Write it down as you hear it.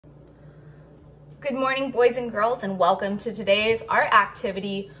Good morning, boys and girls, and welcome to today's art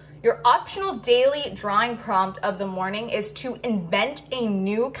activity. Your optional daily drawing prompt of the morning is to invent a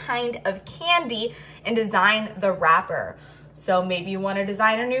new kind of candy and design the wrapper. So maybe you want to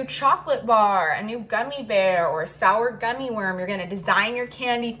design a new chocolate bar, a new gummy bear, or a sour gummy worm. You're going to design your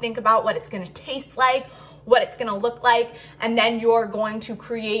candy, think about what it's going to taste like, what it's going to look like, and then you're going to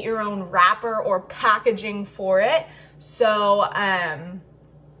create your own wrapper or packaging for it. So,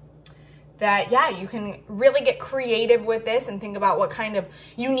 you can really get creative with this and think about what kind of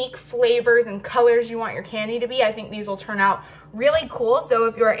unique flavors and colors you want your candy to be. I think these will turn out really cool. So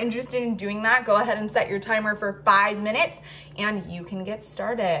if you're interested in doing that, go ahead and set your timer for 5 minutes and you can get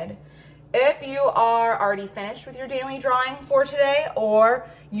started. If you are already finished with your daily drawing for today, or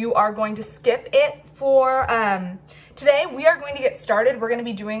you are going to skip it for today, we are going to get started. We're going to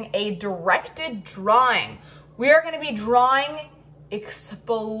be doing a directed drawing. We are going to be drawing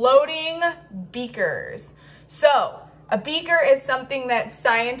exploding beakers. So a beaker is something that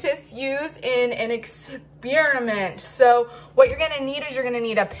scientists use in an experiment. So what you're going to need is you're going to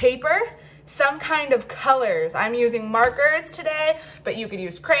need a paper, some kind of colors. I'm using markers today, but you could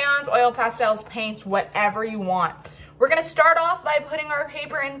use crayons, oil pastels, paints, whatever you want. We're going to start off by putting our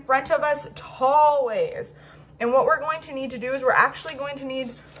paper in front of us tall ways. And what we're going to need to do is we're actually going to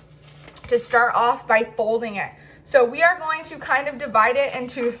need to start off by folding it. So we are going to kind of divide it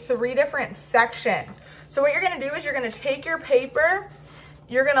into 3 different sections. So what you're going to do is you're going to take your paper,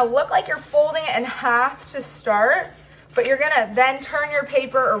 you're going to look like you're folding it in half to start, but you're going to then turn your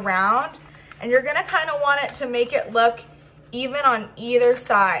paper around and you're going to kind of want it to make it look even on either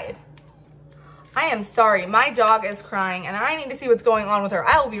side. I am sorry, my dog is crying and I need to see what's going on with her.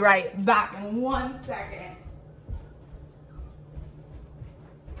 I will be right back in 1 second.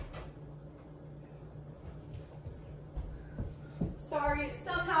 Sorry,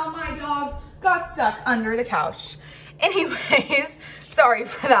 somehow my dog got stuck under the couch. Anyways, sorry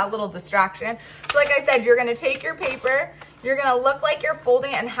for that little distraction. So like I said, you're gonna take your paper, you're gonna look like you're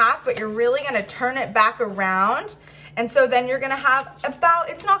folding it in half, but you're really gonna turn it back around. And so then you're gonna have about,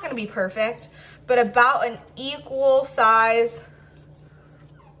 it's not gonna be perfect, but about an equal size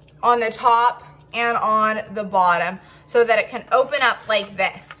on the top and on the bottom so that it can open up like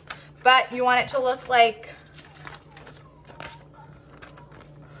this. But you want it to look like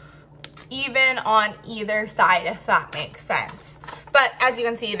even on either side, if that makes sense. But as you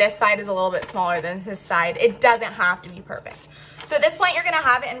can see, this side is a little bit smaller than this side. It doesn't have to be perfect. So at this point, you're gonna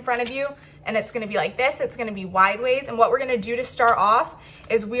have it in front of you and it's gonna be like this. It's gonna be wideways. And what we're gonna do to start off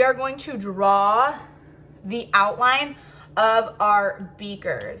is we are going to draw the outline of our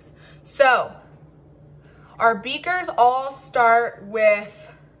beakers. So our beakers all start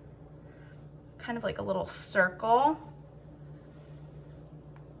with kind of like a little circle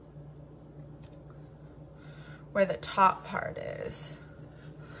where the top part is.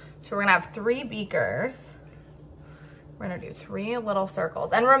 So we're gonna have 3 beakers. We're gonna do 3 little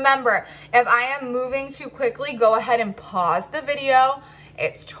circles. And remember, if I am moving too quickly, go ahead and pause the video.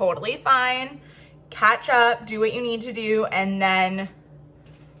 It's totally fine. Catch up, do what you need to do, and then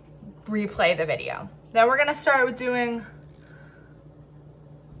replay the video. Then we're gonna start with doing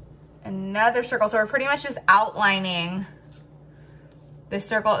another circle. So we're pretty much just outlining this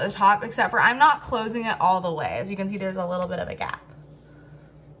circle at the top, except for I'm not closing it all the way. As you can see, there's a little bit of a gap.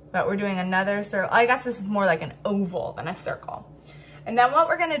 But we're doing another circle. I guess this is more like an oval than a circle. And then what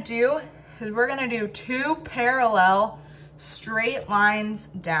we're gonna do is we're gonna do 2 parallel straight lines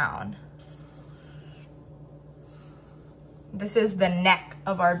down. This is the neck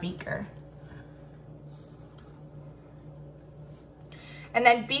of our beaker. And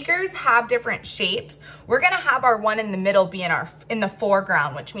then beakers have different shapes. We're gonna have our one in the middle be in the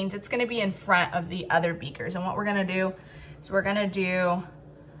foreground, which means it's gonna be in front of the other beakers. And what we're gonna do is we're gonna do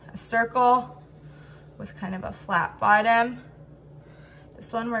a circle with kind of a flat bottom.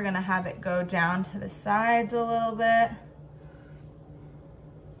 This one, we're gonna have it go down to the sides a little bit.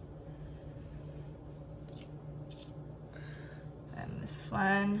 And this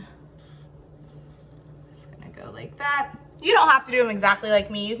one is gonna go like that. You don't have to do them exactly like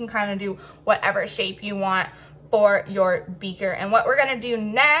me. You can kind of do whatever shape you want for your beaker. And what we're gonna do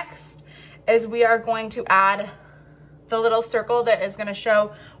next is we are going to add the little circle that is gonna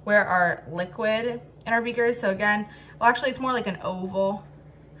show where our liquid in our beaker is. So again, well, actually it's more like an oval.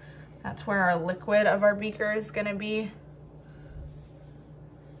 That's where our liquid of our beaker is gonna be.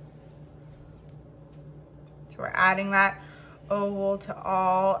 So we're adding that oval to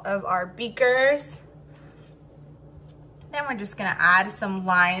all of our beakers. Then we're just gonna add some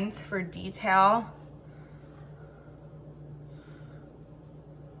lines for detail.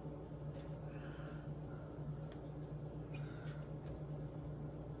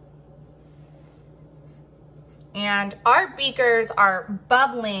 And our beakers are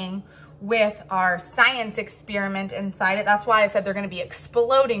bubbling with our science experiment inside it. That's why I said they're gonna be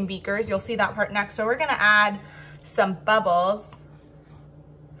exploding beakers. You'll see that part next. So we're gonna add some bubbles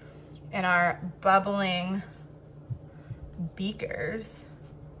in our bubbling beakers.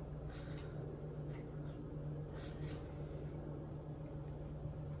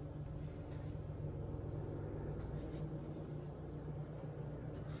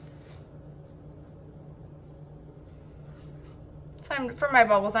 For my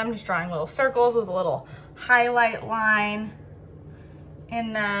bubbles, I'm just drawing little circles with a little highlight line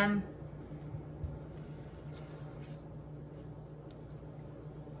in them.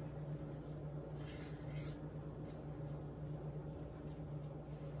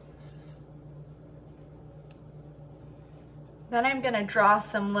 Then I'm gonna draw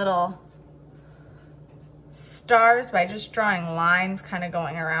some little stars by just drawing lines kind of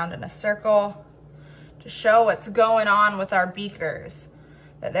going around in a circle to show what's going on with our beakers,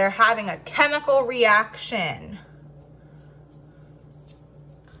 that they're having a chemical reaction.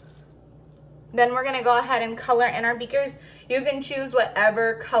 Then we're gonna go ahead and color in our beakers. You can choose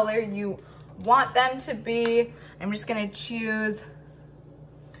whatever color you want them to be. I'm just gonna choose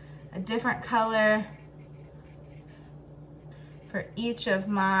a different color for each of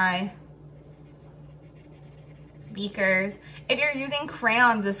my beakers. If you're using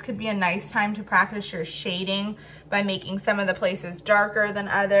crayons, this could be a nice time to practice your shading by making some of the places darker than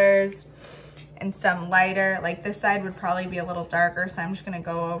others and some lighter. Like this side would probably be a little darker, so I'm just gonna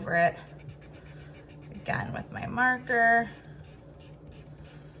go over it again with my marker.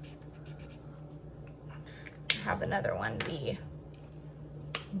 Have another one be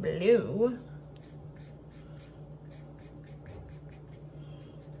blue.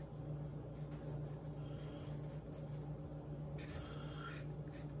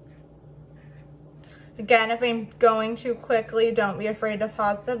 Again, if I'm going too quickly, don't be afraid to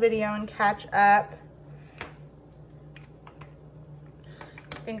pause the video and catch up.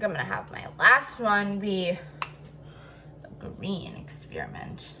 I think I'm gonna have my last one be a green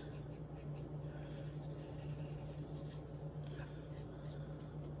experiment.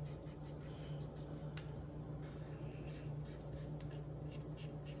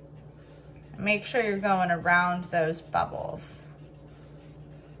 Make sure you're going around those bubbles.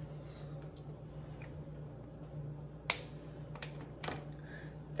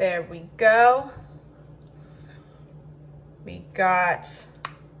 There we go. We got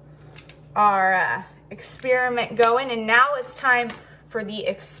our experiment going, and now it's time for the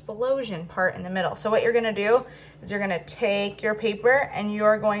explosion part in the middle. So what you're gonna do is you're gonna take your paper and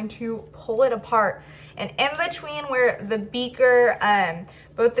you're going to pull it apart. And in between where the beaker,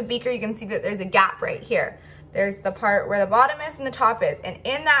 both the beaker, you can see that there's a gap right here. There's the part where the bottom is and the top is. And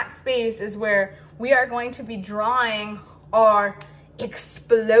in that space is where we are going to be drawing our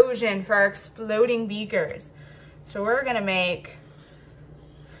explosion for our exploding beakers. So we're gonna make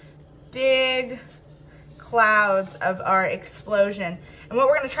big clouds of our explosion. And what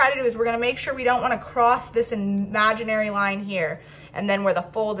we're gonna try to do is we're gonna make sure we don't wanna cross this imaginary line here and then where the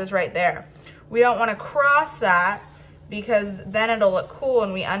fold is right there. We don't wanna cross that because then it'll look cool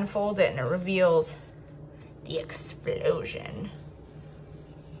when we unfold it and it reveals the explosion.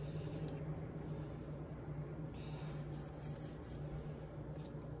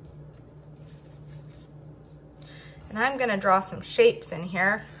 And I'm gonna draw some shapes in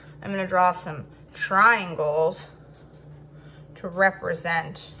here. I'm gonna draw some triangles to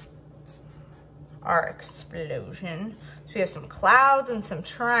represent our explosion. So we have some clouds and some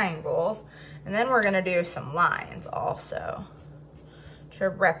triangles, and then we're gonna do some lines also to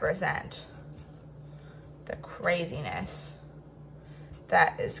represent the craziness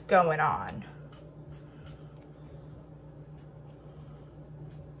that is going on.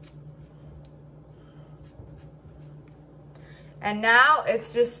 And now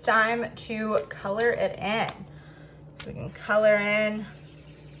it's just time to color it in. So we can color in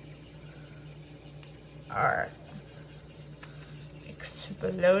our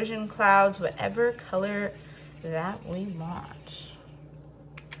explosion clouds, whatever color that we want.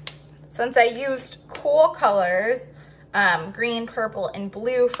 Since I used cool colors, green, purple, and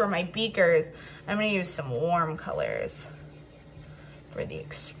blue for my beakers, I'm gonna use some warm colors for the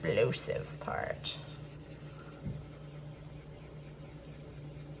explosive part.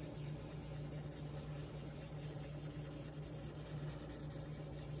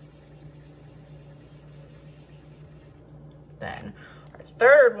 Then our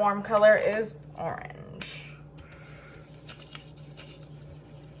third warm color is orange.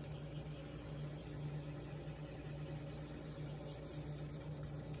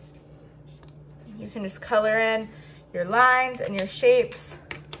 can just color in your lines and your shapes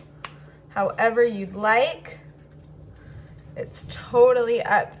however you'd like. It's totally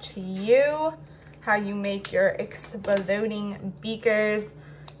up to you how you make your exploding beakers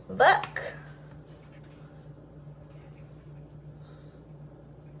look.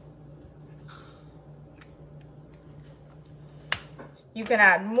 You can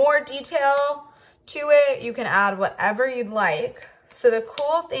add more detail to it. You can add whatever you'd like. So the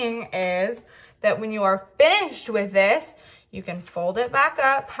cool thing is that when you are finished with this, you can fold it back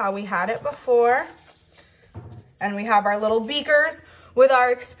up how we had it before. And we have our little beakers with our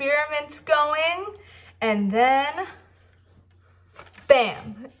experiments going. And then,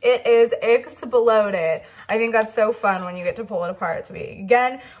 bam, it is exploded. I think that's so fun when you get to pull it apart. So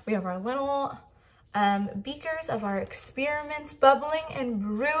again, we have our little beakers of our experiments bubbling and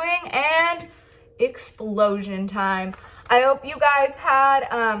brewing, and explosion time. I hope you guys had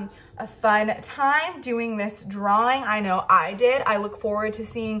a fun time doing this drawing. I know I did. I look forward to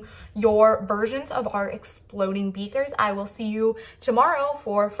seeing your versions of our exploding beakers. I will see you tomorrow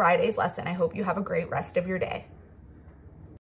for Friday's lesson. I hope you have a great rest of your day.